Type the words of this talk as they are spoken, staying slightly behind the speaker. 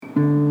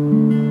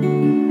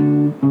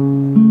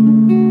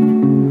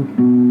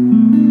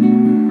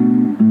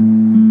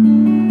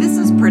This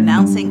is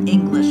Pronouncing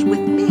English with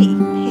me,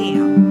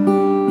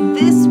 Pam.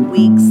 This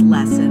week's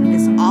lesson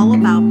is all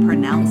about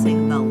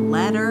pronouncing the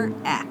letter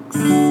X.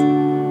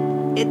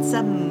 It's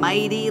a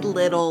mighty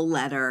little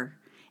letter,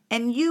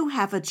 and you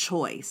have a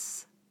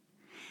choice.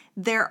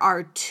 There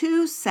are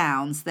two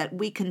sounds that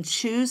we can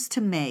choose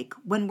to make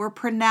when we're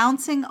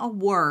pronouncing a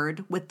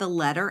word with the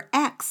letter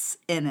X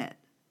in it.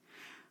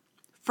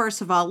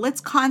 First of all,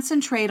 let's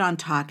concentrate on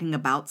talking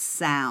about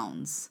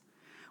sounds.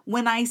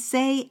 When I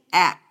say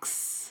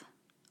X,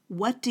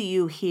 what do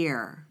you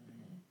hear?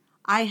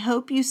 I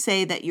hope you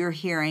say that you're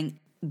hearing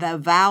the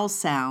vowel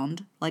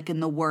sound, like in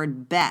the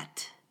word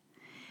bet,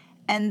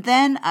 and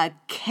then a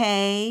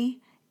K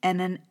and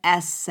an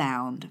S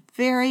sound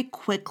very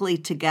quickly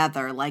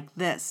together like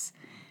this.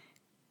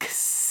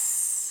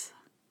 X,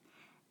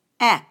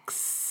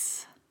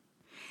 X.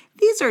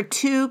 These are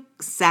two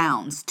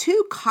sounds,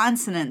 two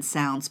consonant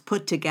sounds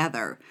put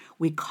together.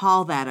 We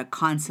call that a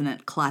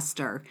consonant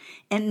cluster.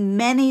 And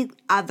many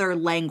other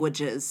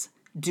languages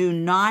do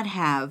not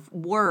have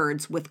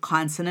words with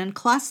consonant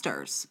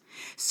clusters.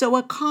 So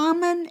a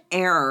common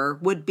error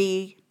would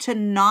be to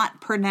not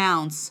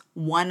pronounce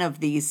one of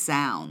these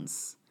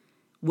sounds.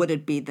 Would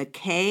it be the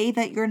K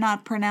that you're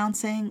not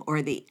pronouncing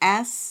or the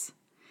S?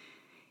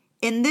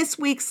 In this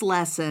week's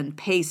lesson,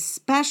 pay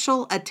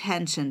special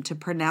attention to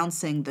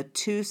pronouncing the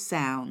two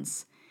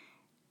sounds,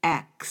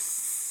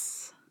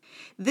 X.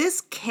 This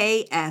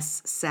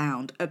KS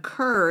sound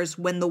occurs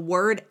when the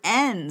word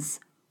ends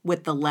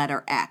with the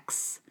letter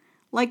X,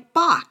 like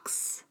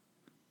box,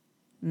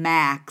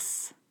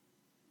 max,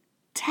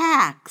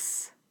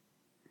 tax,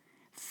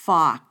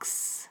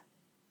 fox.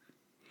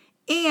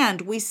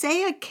 And we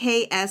say a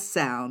KS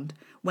sound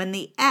when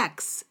the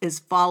X is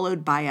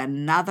followed by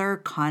another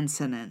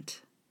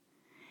consonant.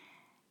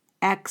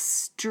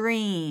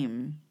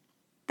 Extreme.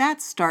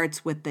 That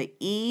starts with the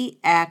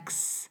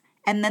EX,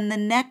 and then the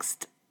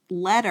next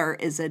letter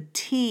is a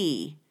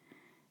T.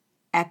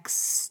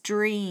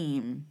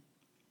 Extreme.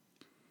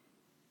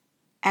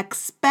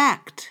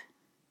 Expect.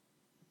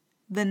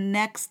 The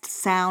next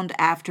sound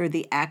after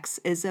the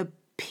X is a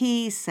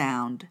P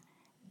sound.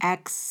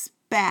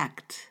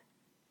 Expect.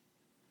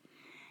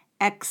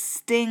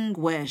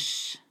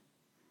 Extinguish.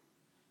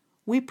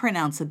 We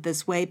pronounce it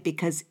this way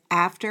because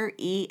after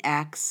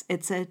EX,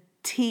 it's a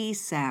T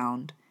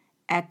sound.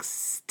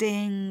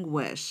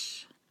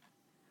 Extinguish.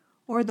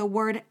 Or the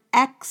word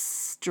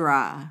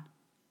extra.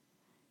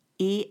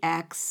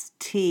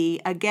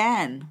 EXT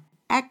again.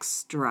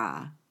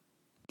 Extra.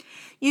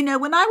 You know,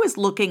 when I was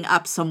looking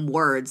up some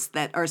words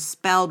that are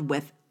spelled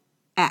with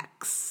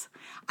X,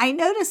 I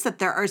noticed that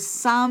there are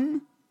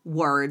some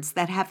words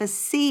that have a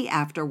C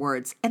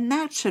afterwards, and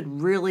that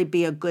should really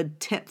be a good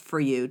tip for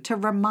you to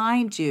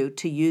remind you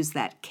to use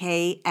that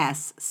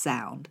KS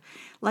sound,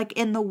 like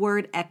in the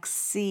word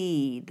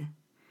exceed,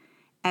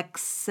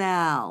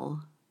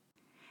 excel,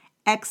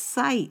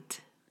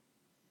 excite,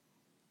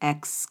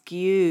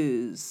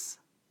 excuse.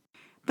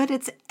 But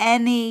it's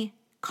any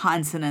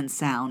consonant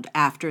sound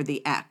after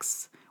the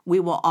X. We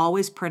will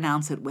always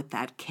pronounce it with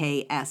that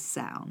KS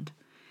sound.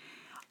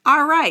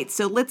 All right,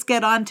 so let's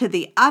get on to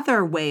the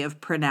other way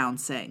of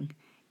pronouncing.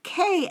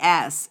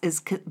 KS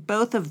is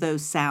both of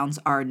those sounds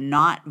are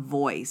not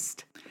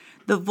voiced.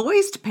 The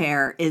voiced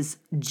pair is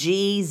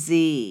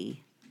GZ.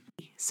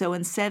 So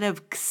instead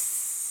of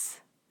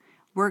X,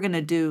 we're going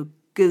to do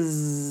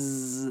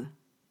GZ,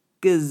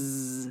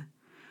 GZ.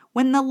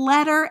 When the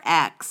letter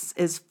X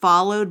is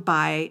followed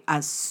by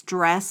a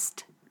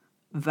stressed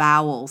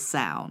vowel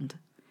sound,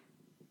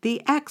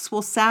 the X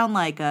will sound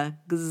like a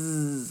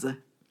GZ.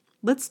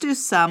 Let's do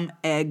some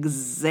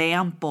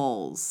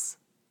examples.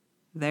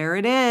 There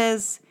it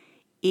is,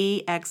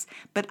 EX.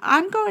 But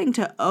I'm going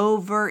to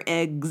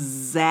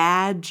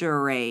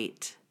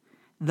over-exaggerate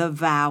the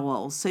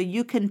vowel so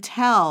you can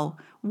tell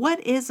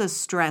what is a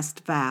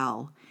stressed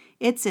vowel.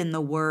 It's in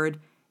the word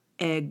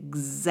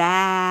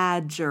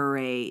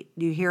exaggerate.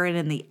 You hear it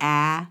in the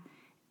A?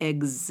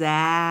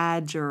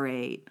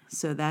 Exaggerate.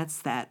 So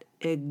that's that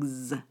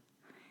example.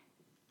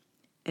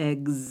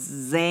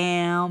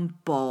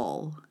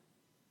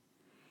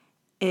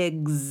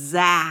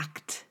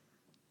 Exact,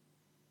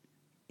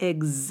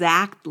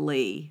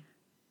 exactly.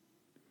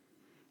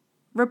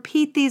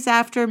 Repeat these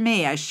after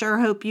me. I sure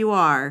hope you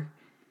are.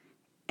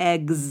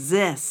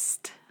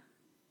 Exist,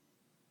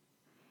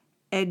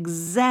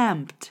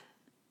 exempt,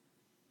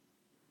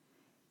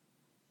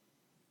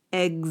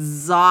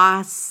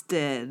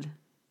 exhausted.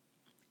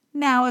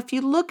 Now, if you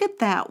look at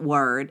that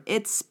word,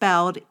 it's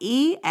spelled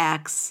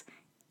EXHAUS.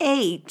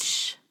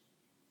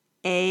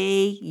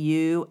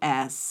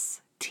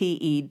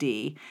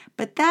 TED,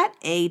 but that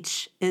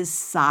H is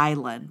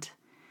silent.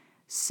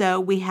 So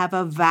we have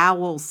a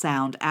vowel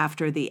sound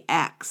after the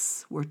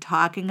X. We're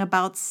talking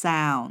about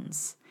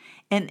sounds,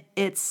 and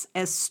it's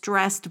a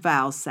stressed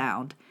vowel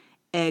sound.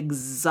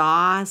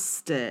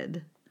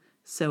 Exhausted.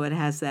 So it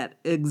has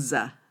that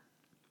exa.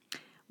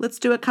 Let's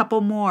do a couple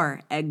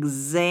more.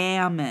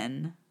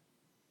 Examine,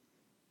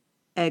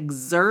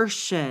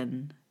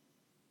 exertion,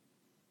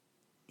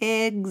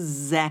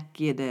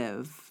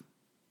 executive.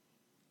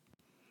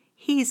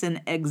 He's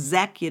an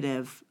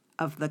executive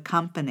of the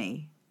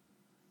company.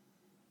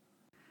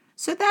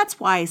 So that's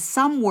why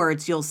some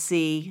words you'll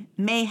see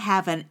may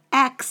have an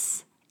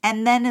X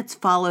and then it's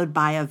followed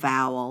by a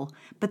vowel,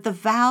 but the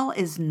vowel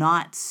is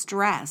not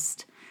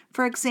stressed.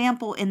 For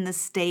example, in the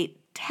state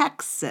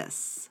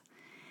Texas,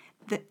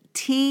 the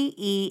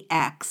T-E-X-A-S,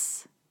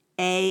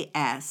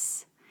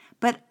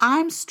 but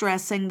I'm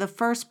stressing the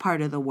first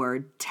part of the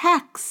word,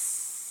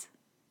 Texas.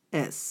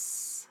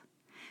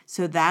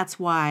 So that's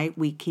why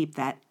we keep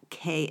that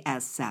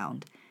KS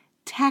sound,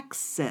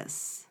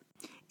 Texas.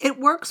 It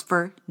works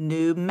for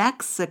New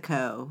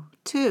Mexico,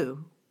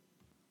 too.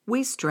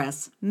 We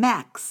stress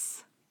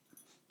Mex,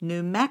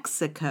 New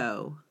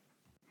Mexico.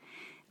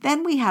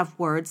 Then we have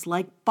words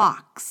like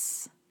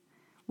box.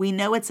 We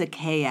know it's a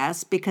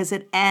KS because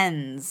it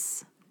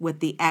ends with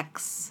the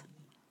X,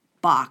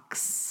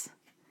 box.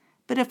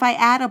 But if I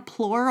add a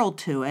plural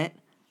to it,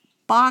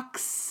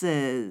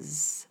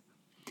 boxes,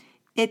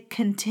 it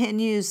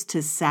continues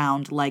to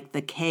sound like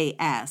the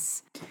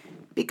KS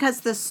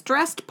because the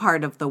stressed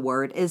part of the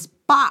word is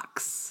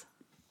box.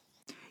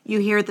 You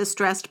hear the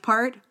stressed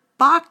part?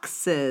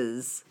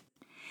 Boxes.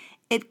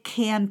 It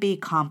can be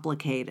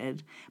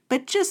complicated,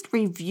 but just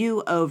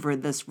review over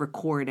this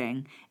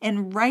recording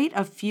and write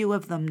a few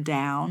of them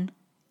down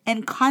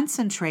and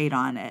concentrate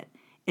on it.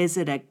 Is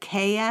it a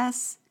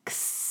KS,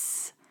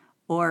 ks,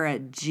 or a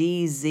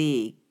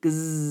GZ,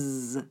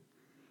 gz?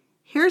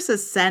 Here's a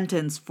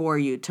sentence for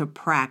you to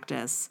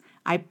practice.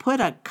 I put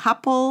a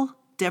couple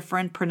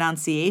different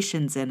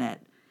pronunciations in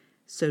it,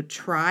 so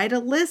try to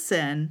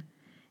listen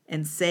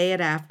and say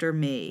it after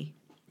me.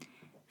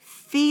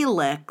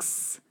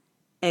 Felix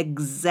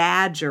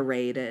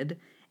exaggerated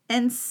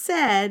and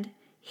said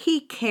he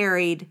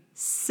carried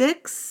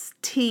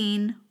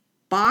 16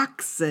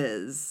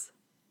 boxes.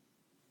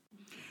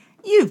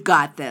 You've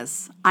got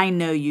this. I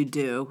know you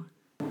do.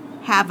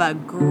 Have a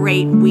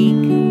great week,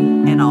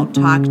 and I'll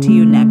talk to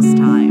you next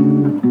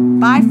time.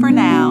 Bye for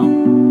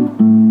now.